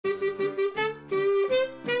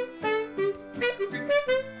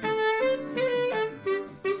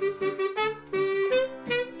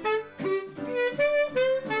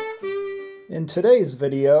In today's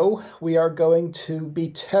video, we are going to be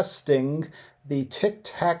testing the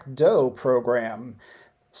Tic-Tac-Dough program.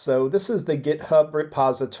 So this is the GitHub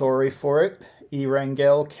repository for it,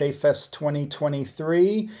 Erangel KFest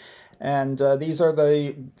 2023, and these are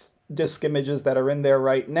the disk images that are in there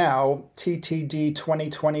right now.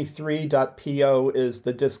 ttd2023.po is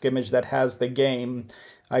the disk image that has the game.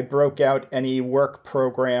 I broke out any work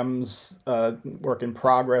programs, work in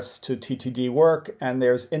progress to TTD work, and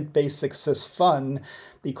there's int basic sys fun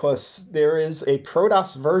because there is a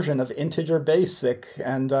ProDOS version of integer basic,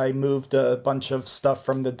 and I moved a bunch of stuff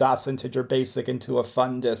from the DOS integer basic into a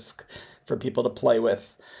fun disk for people to play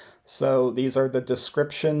with. So these are the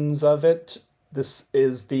descriptions of it. This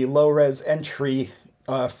is the low-res entry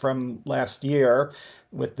from last year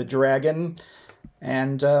with the dragon,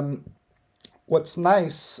 and what's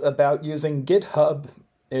nice about using GitHub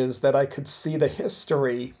is that I could see the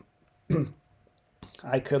history.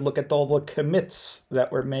 I could look at all the commits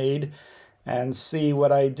that were made and see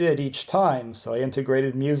what I did each time. So I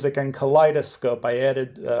integrated music and Kaleidoscope. I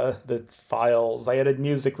added the files. I added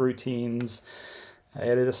music routines. I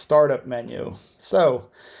added a startup menu. So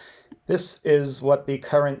this is what the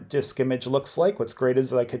current disk image looks like. What's great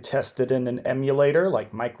is that I could test it in an emulator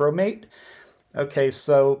like Micromate. Okay,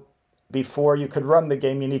 so before you could run the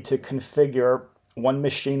game, you need to configure one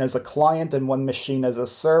machine as a client and one machine as a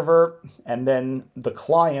server, and then the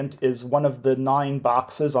client is one of the 9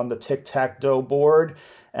 boxes on the Tic-Tac-Dough board,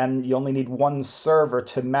 and you only need one server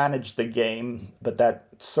to manage the game, but that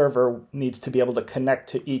server needs to be able to connect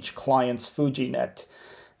to each client's FujiNet.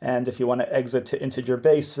 And if you want to exit to integer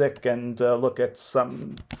basic and look at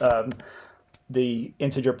some the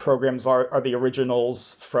integer programs are the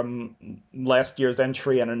originals from last year's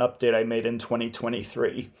entry and an update I made in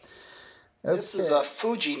 2023. Okay. This is a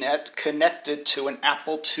FujiNet connected to an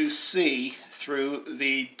Apple IIc through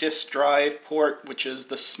the disk drive port, which is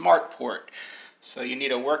the smart port. So you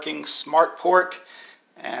need a working smart port,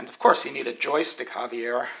 and of course you need a joystick,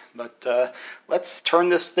 Javier. But let's turn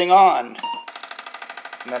this thing on.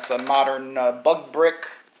 And that's a modern bug brick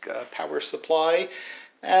power supply.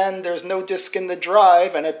 And there's no disk in the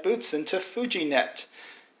drive, and it boots into FujiNet.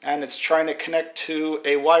 And it's trying to connect to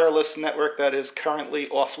a wireless network that is currently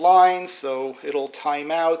offline, so it'll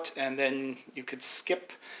time out, and then you could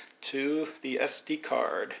skip to the SD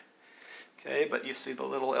card. Okay, but you see the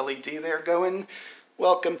little LED there going?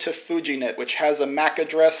 Welcome to FujiNet, which has a MAC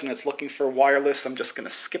address, and it's looking for wireless. I'm just going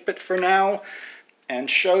to skip it for now and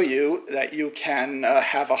show you that you can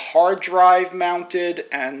have a hard drive mounted,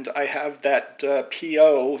 and I have that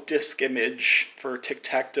PO disk image for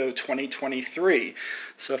Tic-Tac-Dough 2023.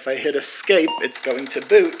 So if I hit escape, it's going to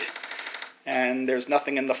boot, and there's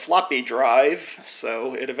nothing in the floppy drive,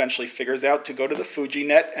 so it eventually figures out to go to the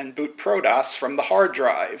FujiNet and boot ProDOS from the hard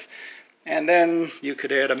drive. And then you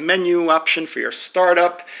could add a menu option for your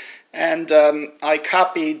startup. And I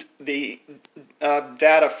copied the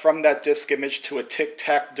data from that disk image to a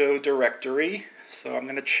Tic-Tac-Dough directory. So I'm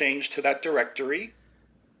going to change to that directory.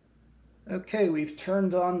 Okay, we've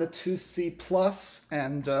turned on the 2C+,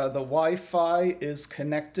 and the Wi-Fi is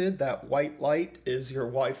connected. That white light is your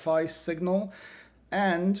Wi-Fi signal.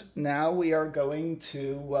 And now we are going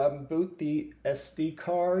to boot the SD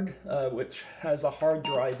card, which has a hard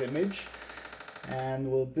drive image. And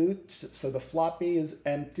we'll boot, so the floppy is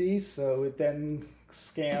empty, so it then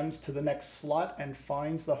scans to the next slot and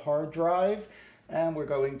finds the hard drive. And we're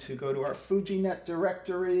going to go to our FujiNet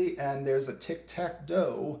directory, and there's a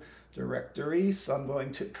Tic-Tac-Dough directory, so I'm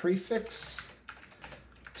going to prefix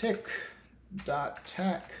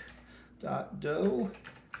tic.tac.dough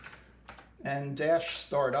and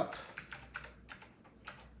 -startup.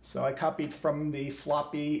 So I copied from the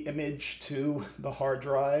floppy image to the hard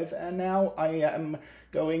drive, and now I am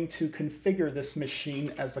going to configure this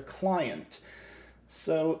machine as a client.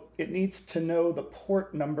 So it needs to know the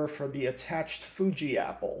port number for the attached Fuji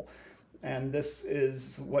Apple. And this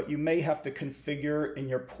is what you may have to configure in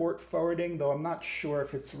your port forwarding, though I'm not sure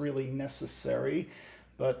if it's really necessary.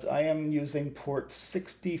 But I am using port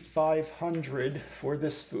 6500 for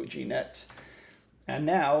this FujiNet. And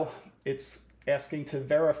now it's asking to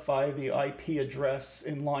verify the IP address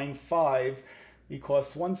in line 5,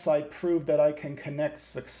 because once I prove that I can connect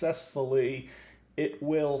successfully, it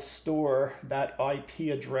will store that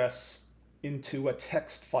IP address into a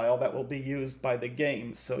text file that will be used by the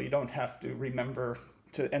game, so you don't have to remember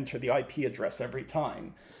to enter the IP address every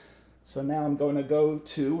time. So now I'm going to go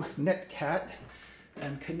to Netcat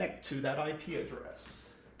and connect to that IP address.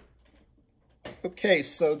 Okay,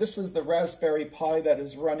 so this is the Raspberry Pi that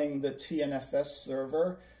is running the TNFS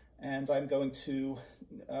server, and I'm going to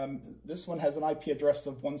This one has an IP address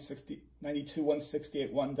of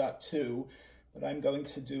 192.168.1.2, but I'm going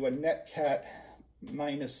to do a netcat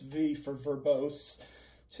 -v for verbose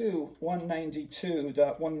to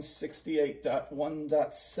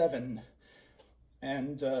 192.168.1.7.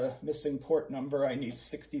 And missing port number, I need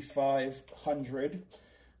 6500.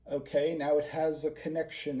 Okay, now it has a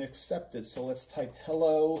connection accepted, so let's type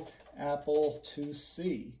hello Apple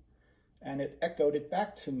IIc, and it echoed it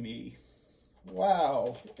back to me.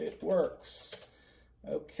 Wow, it works.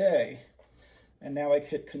 Okay, and now I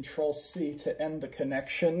hit Control-C to end the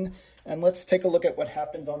connection, and let's take a look at what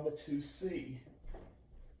happened on the IIc.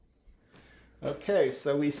 Okay,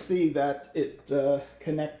 so we see that it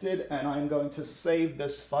connected, and I'm going to save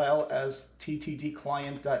this file as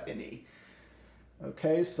ttdclient.ini.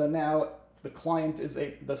 Okay, so now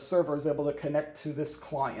the server is able to connect to this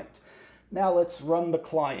client. Now let's run the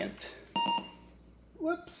client.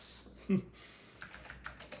 Whoops.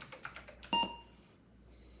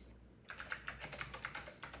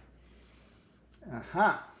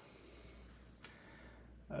 Aha.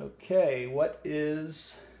 Okay, what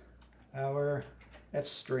is our F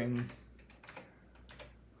string?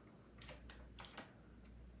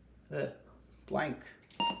 Blank.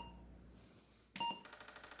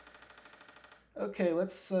 Okay,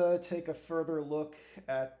 let's take a further look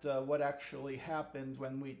at what actually happened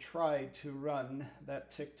when we tried to run that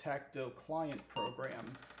tic-tac-toe client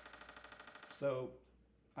program. So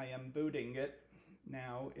I am booting it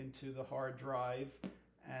now into the hard drive,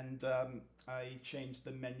 and I changed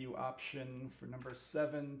the menu option for number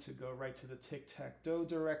 7 to go right to the tic-tac-toe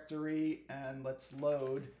directory, and let's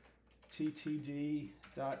load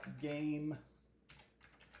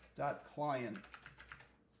ttd.game.client.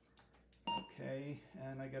 Okay,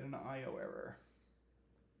 and I get an IO error.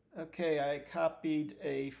 Okay, I copied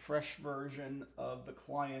a fresh version of the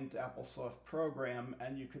client AppleSoft program,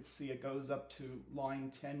 and you could see it goes up to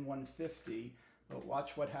line 10.150, but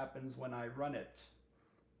watch what happens when I run it.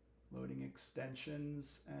 Loading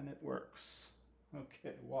extensions, and it works.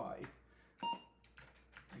 Okay, why?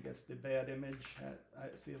 I guess the bad image,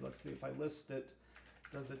 let's see if I list it.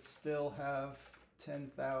 Does it still have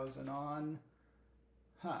 10,000 on?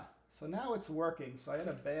 Huh. So now it's working. So I had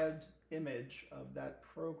a bad image of that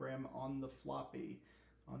program on the floppy,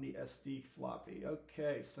 on the SD floppy.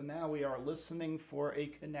 Okay, so now we are listening for a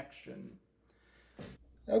connection.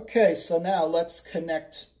 Okay, so now let's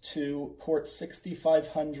connect to port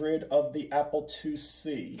 6500 of the Apple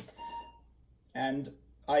IIc. And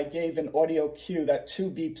I gave an audio cue that 2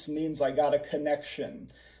 beeps means I got a connection.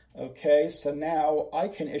 Okay, so now I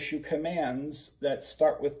can issue commands that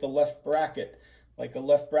start with the left bracket. Like a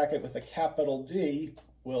left bracket with a capital D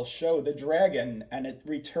will show the dragon, and it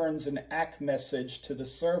returns an ACK message to the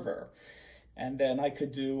server. And then I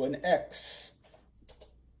could do an X.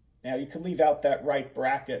 Now you can leave out that right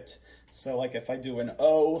bracket. So like if I do an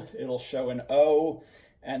O, it'll show an O.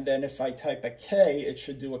 And then if I type a K, it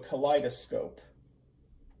should do a kaleidoscope.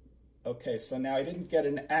 Okay, so now I didn't get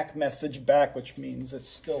an ACK message back, which means it's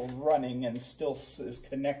still running and still is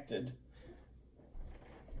connected.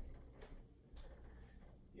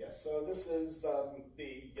 So this is the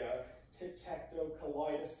tic-tac-toe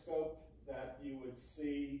kaleidoscope that you would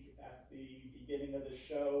see at the beginning of the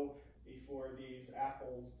show before these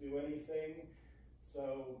apples do anything.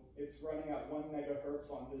 So it's running at 1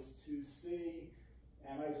 megahertz on this IIc,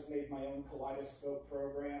 and I just made my own kaleidoscope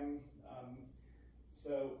program.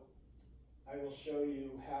 So I will show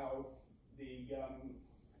you how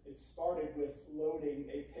it started with loading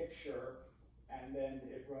a picture, and then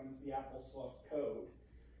it runs the AppleSoft code.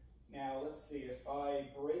 Now let's see, if I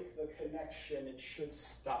break the connection, it should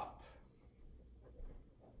stop.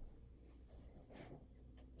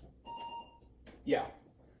 Yeah,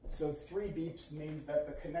 so 3 beeps means that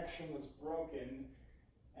the connection was broken,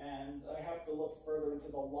 and I have to look further into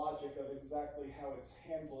the logic of exactly how it's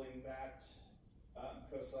handling that,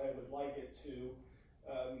 because I would like it to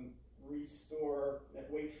restore and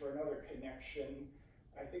wait for another connection.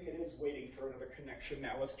 I think it is waiting for another connection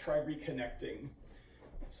now. Let's try reconnecting.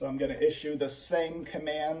 So I'm going to issue the same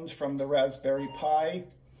command from the Raspberry Pi.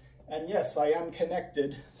 And yes, I am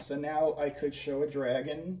connected. So now I could show a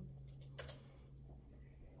dragon.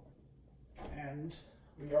 And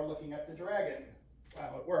we are looking at the dragon.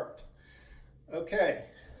 Wow, it worked. Okay,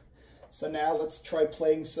 so now let's try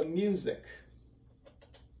playing some music.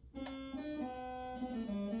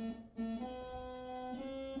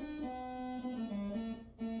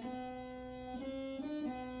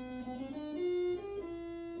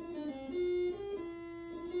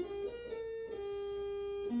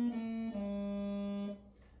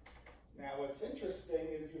 What's interesting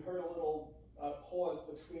is you heard a little pause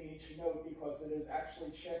between each note because it is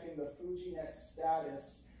actually checking the FujiNet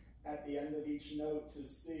status at the end of each note to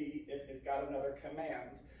see if it got another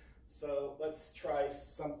command. So let's try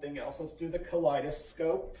something else. Let's do the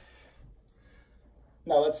kaleidoscope.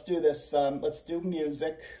 Now let's do this, let's do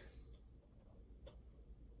music.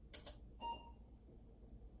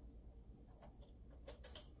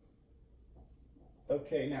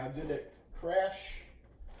 Okay, now did it crash?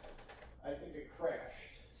 I think it crashed.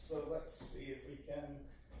 So let's see if we can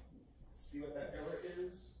see what that error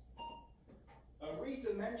is. A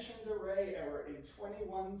redimensioned array error in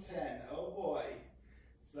 2110. Oh boy.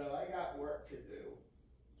 So I got work to do.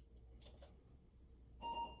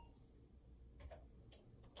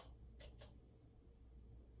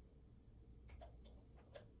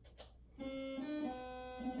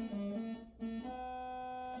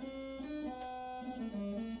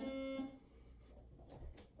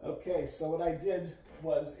 Okay, so what I did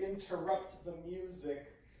was interrupt the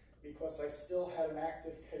music because I still had an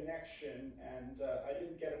active connection, and I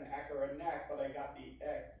didn't get an ACK or a NAC, but I got the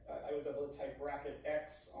X. I was able to type bracket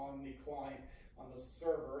X on the client, on the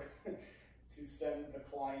server, to send the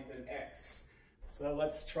client an X. So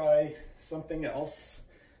let's try something else.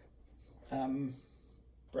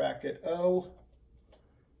 Bracket O,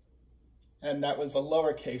 and that was a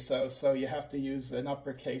lowercase o, so you have to use an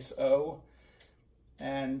uppercase O.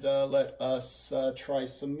 And let us try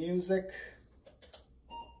some music.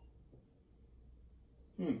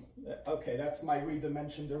 Okay, that's my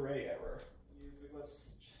redimensioned array error. Music,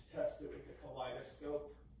 let's test it with the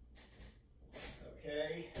kaleidoscope.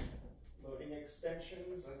 Okay, loading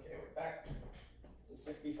extensions. Okay, we're back to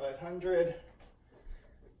 6500.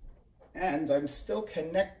 And I'm still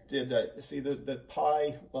connected. See the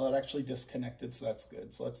Pi, well, it actually disconnected, so that's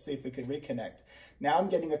good. So let's see if we can reconnect. Now I'm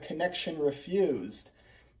getting a connection refused.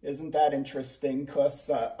 Isn't that interesting?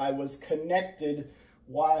 Because I was connected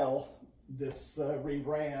while this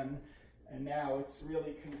reran, and now it's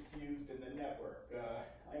really confused in the network.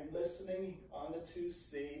 I'm listening on the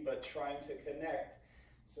 2C, but trying to connect.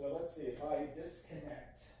 So let's see if I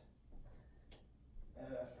disconnect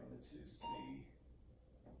from the 2C.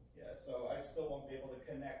 Yeah, so I still won't be able to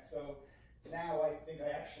connect. So now I think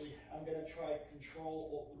I'm going to try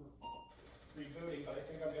control rebooting, but I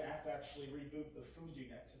think I'm going to have to actually reboot the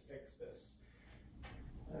FujiNet to fix this.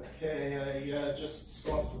 Okay, I just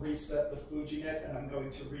soft reset the FujiNet, and I'm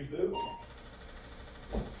going to reboot.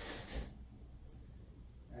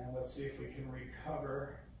 And let's see if we can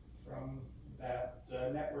recover from that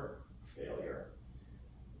network failure.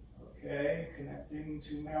 Okay, connecting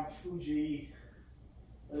to Mount Fuji.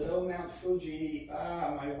 Hello, Mount Fuji.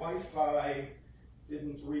 My Wi-Fi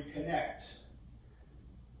didn't reconnect.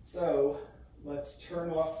 So let's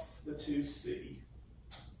turn off the 2C.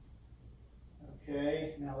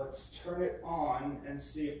 Okay, now let's turn it on and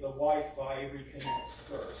see if the Wi-Fi reconnects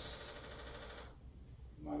first.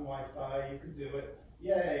 Come on, Wi-Fi, you can do it.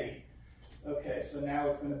 Yay! Okay, so now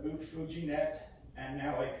it's going to boot FujiNet, and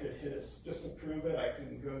now I could hit just to prove it, I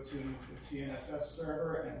can go to the TNFS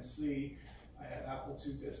server and see I have Apple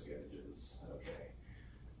II disk images. Okay,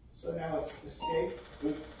 so now let's escape,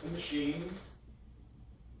 boot the machine.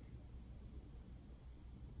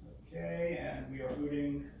 Okay, and we are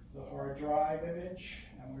booting the hard drive image,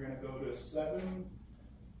 and we're going to go to 7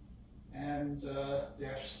 and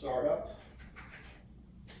dash startup.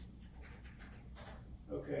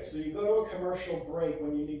 Okay, so you go to a commercial break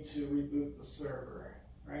when you need to reboot the server,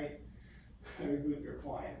 right? Reboot your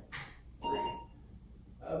client. 3.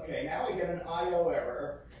 Okay, now I get an I/O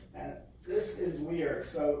error, and this is weird.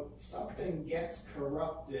 So something gets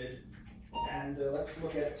corrupted, and let's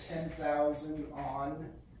look at 10,000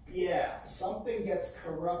 on. Yeah, something gets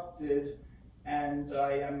corrupted, and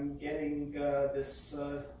I am getting this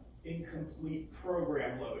incomplete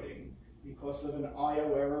program loading because of an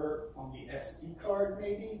I/O error on the SD card,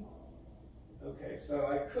 maybe? Okay, so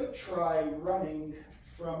I could try running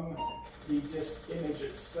from the disk image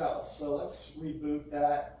itself. So let's reboot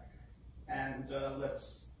that, and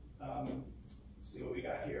let's see what we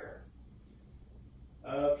got here.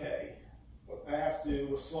 Okay, I have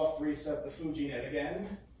to soft reset the FujiNet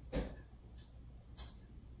again.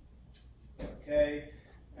 Okay,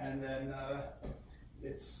 and then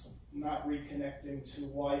it's not reconnecting to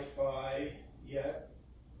Wi-Fi yet.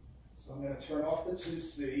 So I'm going to turn off the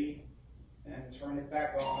 2C and turn it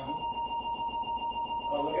back on.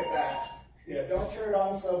 Oh, look at that. Yeah, don't turn it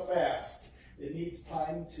on so fast. It needs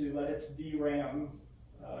time to let its DRAM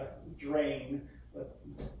drain. But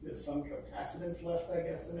there's some capacitance left, I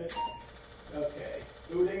guess, in it. Okay,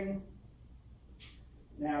 booting.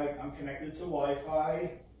 Now I'm connected to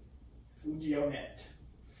Wi-Fi. FujioNet.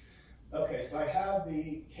 Okay, so I have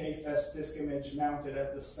the KFest disk image mounted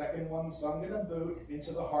as the second one, so I'm going to boot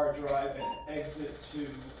into the hard drive and exit to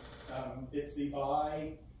Bitsy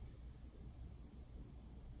Buy.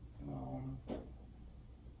 All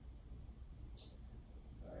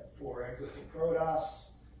right, 4 exit to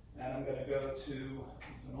Prodos, and I'm going to go to,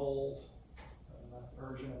 it's an old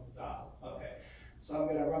version of Dot. Okay, so I'm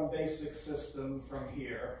going to run Basic System from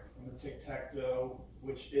here, from the tic-tac-toe,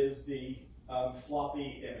 which is the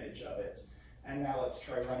floppy image of it. And now let's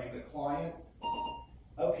try running the client.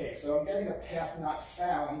 Okay, so I'm getting a path not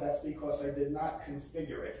found. That's because I did not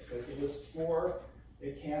configure it. So if you list 4,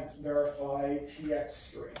 it can't verify TX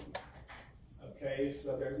string. Okay,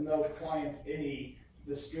 so there's no client ini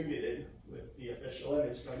distributed with the official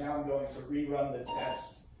image. So now I'm going to rerun the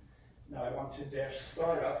test. Now I want to dash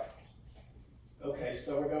startup. Okay,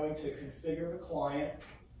 so we're going to configure the client.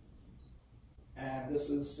 And this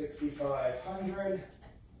is 6500,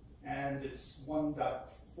 and it's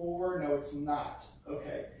 1.4. No, it's not.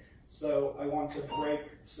 Okay, so I want to break,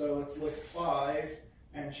 so let's list 5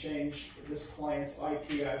 and change this client's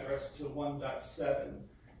IP address to 1.7.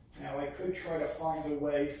 Now I could try to find a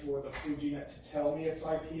way for the FujiNet to tell me its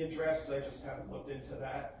IP address. I just haven't looked into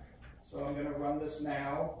that. So I'm going to run this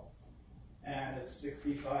now, and it's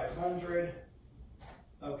 6500.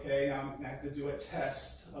 Okay, now I'm going to have to do a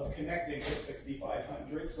test of connecting to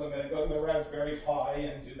 6500. So I'm going to go to the Raspberry Pi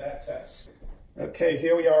and do that test. Okay,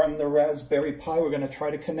 here we are on the Raspberry Pi. We're going to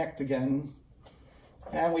try to connect again.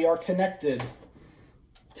 And we are connected.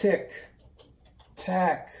 Tick,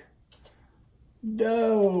 tack,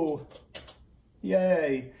 no.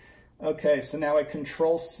 Yay. Okay, so now I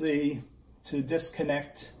Control-C to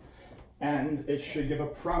disconnect. And it should give a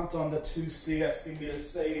prompt on the 2C asking me to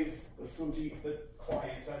save the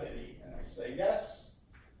client.ini, and I say yes.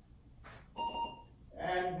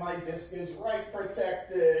 And my disk is write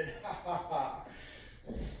protected.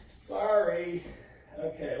 Sorry.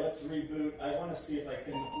 Okay, let's reboot. I want to see if I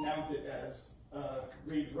can mount it as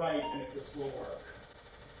read-write and if this will work.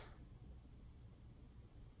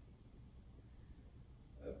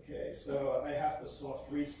 Okay, so I have to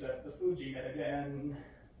soft reset the FujiNet again.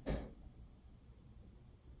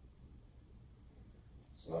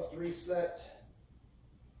 Soft reset.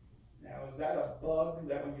 Now, is that a bug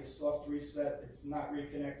that when you soft reset, it's not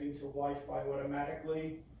reconnecting to Wi-Fi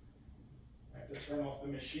automatically? I have to turn off the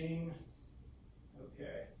machine.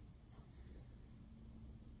 Okay.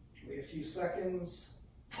 Wait a few seconds.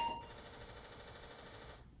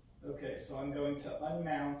 Okay, so I'm going to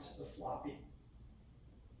unmount the floppy.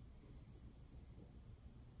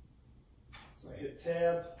 So I hit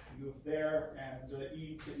Tab, move there, and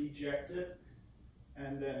E to eject it.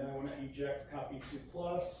 And then I want to eject copy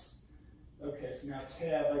 2+. Okay, so now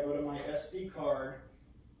Tab, I go to my SD card,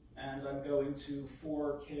 and I'm going to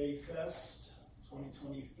 4K Fest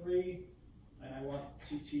 2023, and I want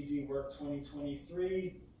TTD Work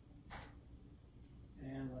 2023.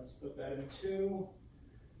 And let's put that in 2,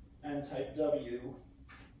 and type W,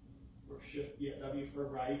 or Shift, yeah, W for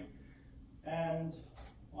write. And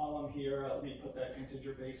while I'm here, let me put that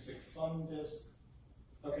integer basic fun disk.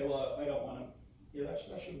 Okay, well, I don't want to. Yeah, that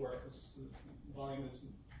should work because the volume is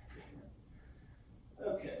different.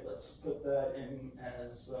 Okay, let's put that in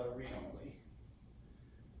as read-only.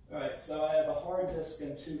 All right, so I have a hard disk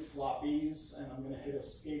and 2 floppies, and I'm going to hit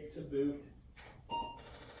Escape to boot.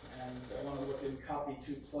 And I want to look in copy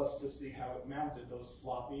 2+ to see how it mounted those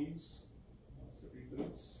floppies. Once it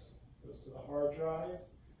reboots, goes to the hard drive.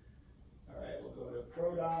 All right, we'll go to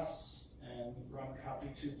Prodos and run copy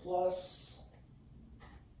 2+.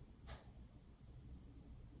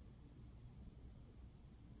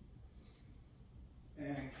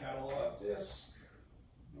 And catalog disk,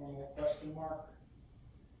 normal question mark.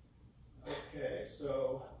 Okay,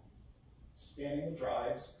 so scanning the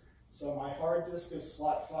drives. So my hard disk is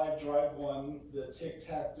slot 5, drive 1. The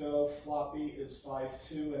tic-tac-toe floppy is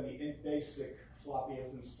 5.2, and the int basic floppy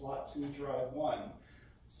is in slot 2, drive 1.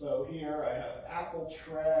 So here I have Apple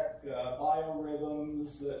Track,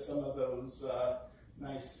 Biorhythms, some of those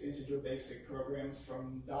nice integer basic programs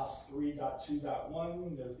from DOS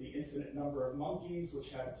 3.2.1. There's the infinite number of monkeys, which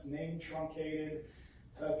had its name truncated.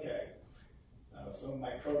 Okay, some of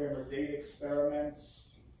my programmer's 8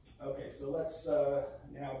 experiments. Okay, so let's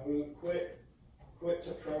now boot quit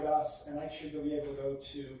to Prodos, and I should be able to go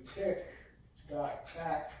to tic.tac.do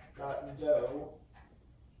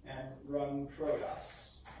and run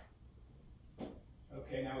Prodos.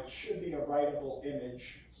 Okay, now it should be a writable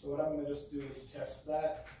image. So what I'm going to just do is test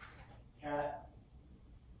that. Cat,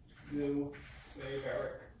 new, save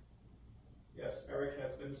Eric. Yes, Eric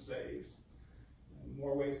has been saved. And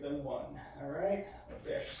more ways than one. All right,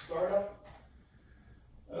 dash startup.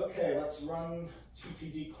 Okay, let's run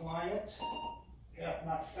TTD client. Path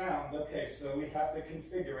not found. Okay, so we have to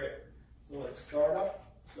configure it. So let's start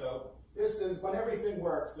up. So this is, when everything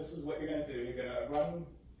works, this is what you're going to do. You're going to run,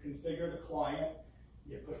 configure the client.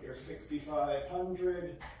 You put your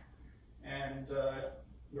 6500, and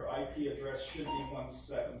your IP address should be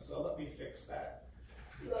 17. So let me fix that.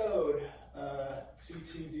 Load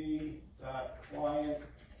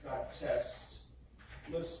ttd.client.test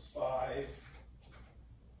list 5.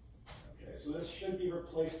 Okay, so this should be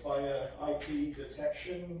replaced by a IP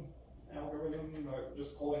detection algorithm, or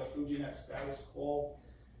just calling a FujiNet status call.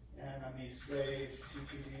 And let me save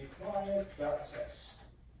ttd client.test.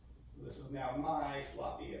 So this is now my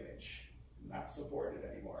floppy image, not supported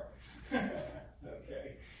anymore.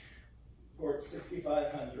 Okay, port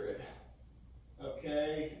 6500.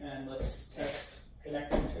 Okay, and let's test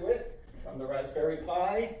connecting to it from the Raspberry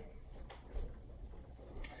Pi.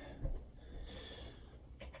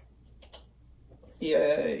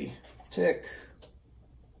 Yay, tick,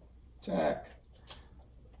 tack,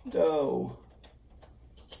 dough,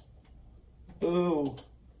 boo,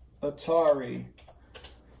 Atari.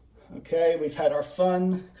 Okay, we've had our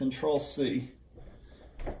fun, Control C.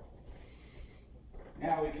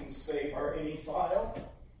 Now we can save our ANI file.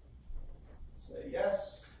 Say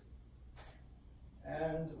yes.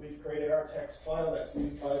 And we've created our text file that's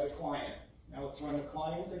used by the client. Now let's run the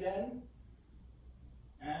client again.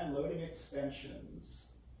 And loading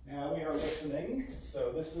extensions. Now we are listening,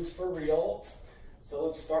 so this is for real. So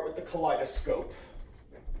let's start with the kaleidoscope.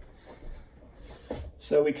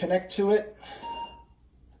 So we connect to it,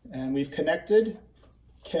 and we've connected.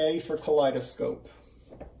 K for kaleidoscope.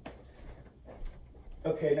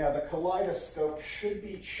 Okay, now the kaleidoscope should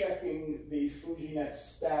be checking the FujiNet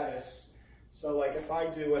status. So like if I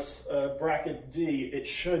do a bracket D, it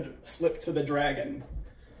should flip to the dragon.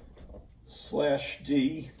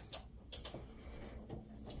 /D.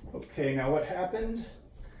 Okay, now what happened?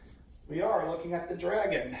 We are looking at the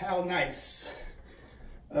dragon. How nice.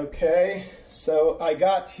 Okay, so I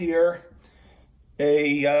got here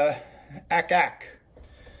a ack.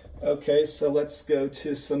 Okay, so let's go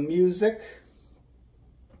to some music.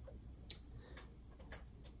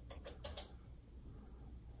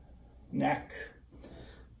 Knack,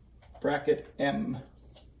 bracket M.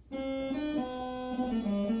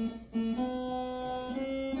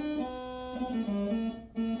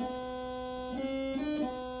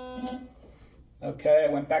 Okay,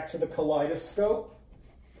 I went back to the kaleidoscope,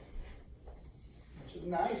 which is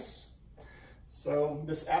nice. So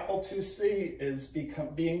this Apple IIc is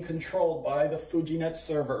being controlled by the FujiNet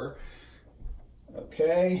server.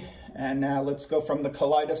 Okay, and now let's go from the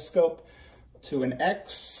kaleidoscope to an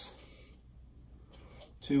X,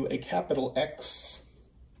 to a capital X.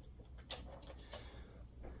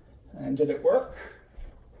 And did it work?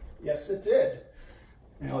 Yes, it did.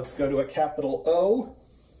 Now let's go to a capital O.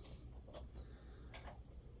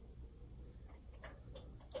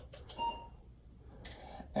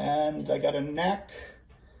 And I got a knack.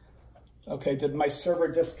 Okay, did my server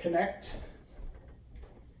disconnect?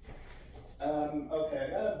 Okay, I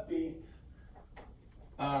got a beep.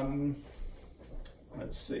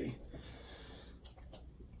 Let's see.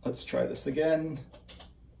 Let's try this again.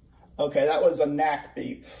 Okay, that was a knack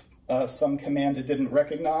beep. Some command it didn't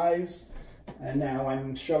recognize. And now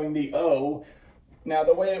I'm showing the O. Now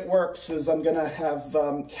the way it works is I'm gonna have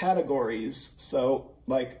categories. So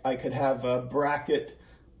like I could have a bracket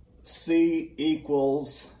C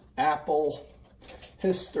equals Apple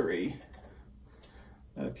history.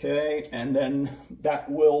 Okay, and then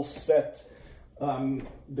that will set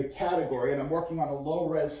the category, and I'm working on a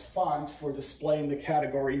low-res font for displaying the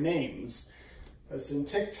category names. As in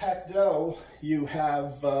tic-tac-toe, you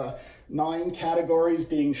have 9 categories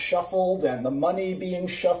being shuffled and the money being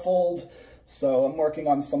shuffled. So I'm working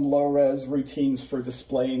on some low-res routines for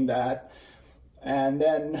displaying that. And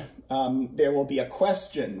then there will be a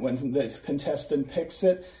question. When the contestant picks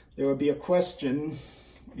it, there will be a question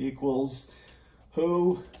equals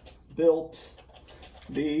who built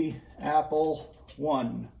the Apple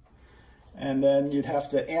I? And then you'd have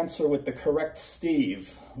to answer with the correct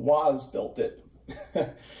Steve. Woz built it.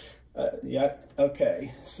 Yeah,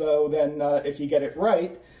 okay. So then if you get it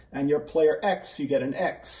right, and you're player X, you get an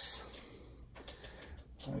X.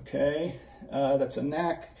 Okay, that's a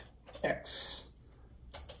knack X.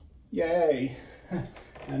 Yay.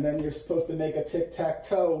 And then you're supposed to make a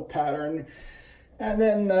tic-tac-toe pattern. And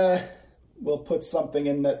then we'll put something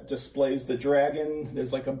in that displays the dragon.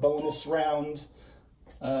 There's like a bonus round.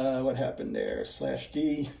 What happened there?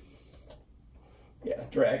 /D. Yeah,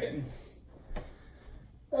 dragon.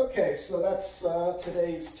 Okay, so that's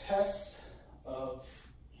today's test of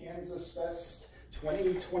Kansas Fest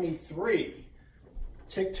 2023.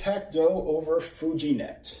 Tic-tac-toe over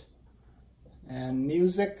FujiNet. And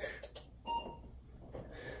music.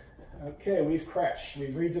 Okay, we've crashed.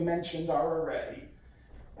 We've redimensioned our array.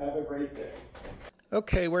 Have a great day.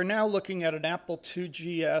 Okay, we're now looking at an Apple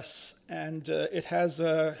IIgs, and it has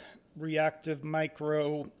a reactive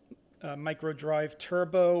micro drive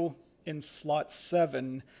turbo in slot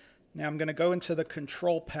 7. Now I'm going to go into the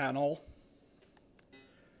control panel.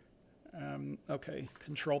 Okay,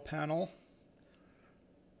 control panel.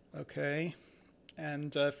 Okay,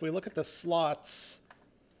 and if we look at the slots,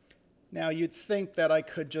 now you'd think that I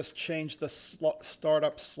could just change the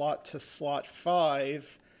startup slot to slot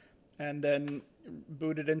 5 and then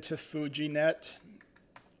boot it into FujiNet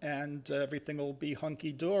and everything will be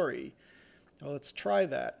hunky-dory. Well, let's try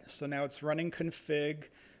that. So now it's running config,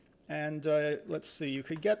 and let's see, you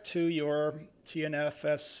could get to your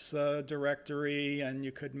TNFS directory and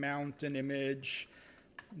you could mount an image,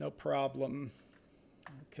 no problem.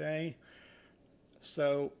 Okay,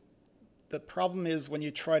 so the problem is when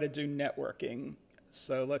you try to do networking.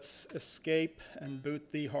 So let's escape and boot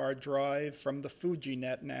the hard drive from the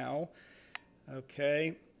FujiNet now.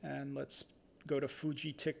 Okay, and let's go to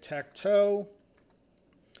Fuji Tic-tac-toe.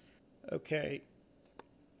 Okay,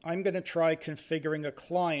 I'm going to try configuring a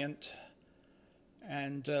client,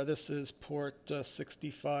 and this is port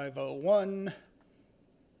 6501,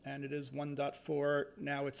 and it is 1.4.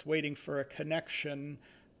 Now it's waiting for a connection,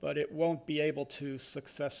 but it won't be able to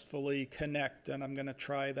successfully connect, and I'm going to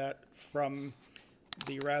try that from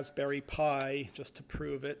the Raspberry Pi just to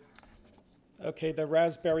prove it. Okay, the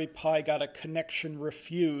Raspberry Pi got a connection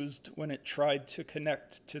refused when it tried to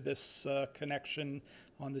connect to this connection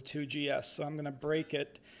on the 2GS. So I'm going to break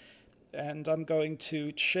it, and I'm going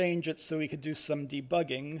to change it so we could do some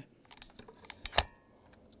debugging.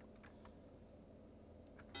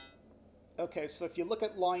 Okay, so if you look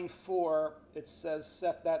at line 4, it says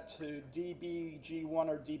set that to DBG1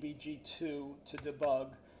 or DBG2 to debug.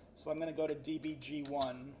 So I'm going to go to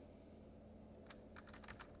DBG1.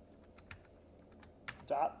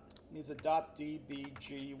 Needs a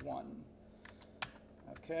 .dbg1.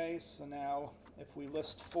 Okay, so now if we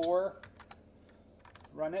list 4,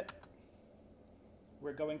 run it,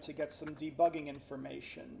 we're going to get some debugging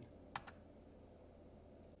information.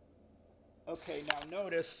 Okay, now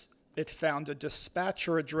notice it found a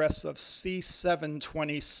dispatcher address of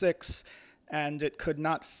C726, and it could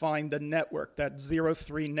not find the network. That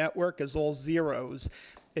 03 network is all zeros.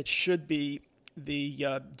 It should be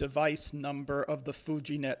the device number of the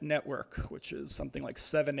FujiNet network, which is something like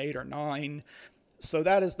 7, 8, or 9. So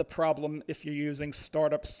that is the problem if you're using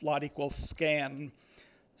startup slot equals scan.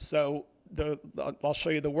 So I'll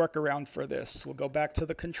show you the workaround for this. We'll go back to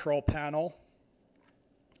the control panel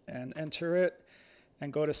and enter it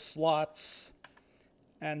and go to slots.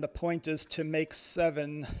 And the point is to make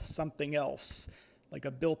 7 something else, like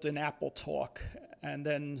a built-in AppleTalk, and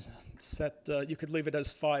then set, you could leave it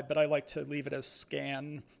as 5, but I like to leave it as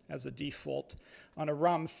scan as a default. On a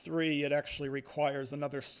ROM3, it actually requires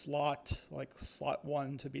another slot, like slot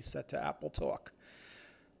 1, to be set to AppleTalk.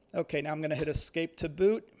 Okay, now I'm going to hit escape to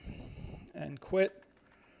boot and quit.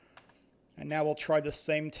 And now we'll try the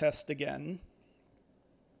same test again.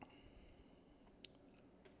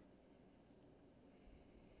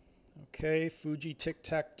 Okay, Fuji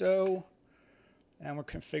Tic-tac-toe, and we're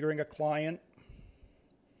configuring a client.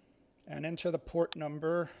 And enter the port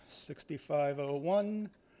number 6501,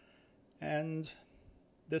 and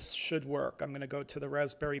this should work. I'm going to go to the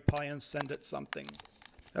Raspberry Pi and send it something.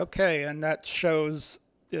 Okay, and that shows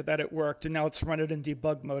that it worked, and now let's run it in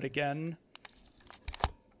debug mode again.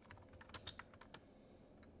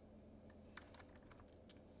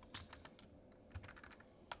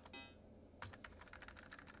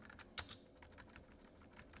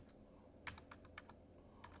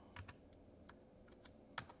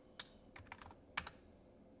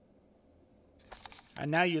 And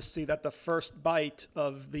now you see that the first byte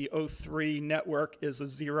of the 03 network is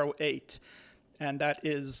a 08, and that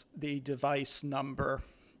is the device number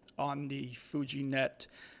on the FujiNet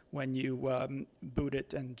when you boot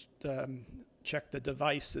it and check the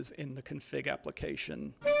devices in the config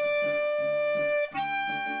application.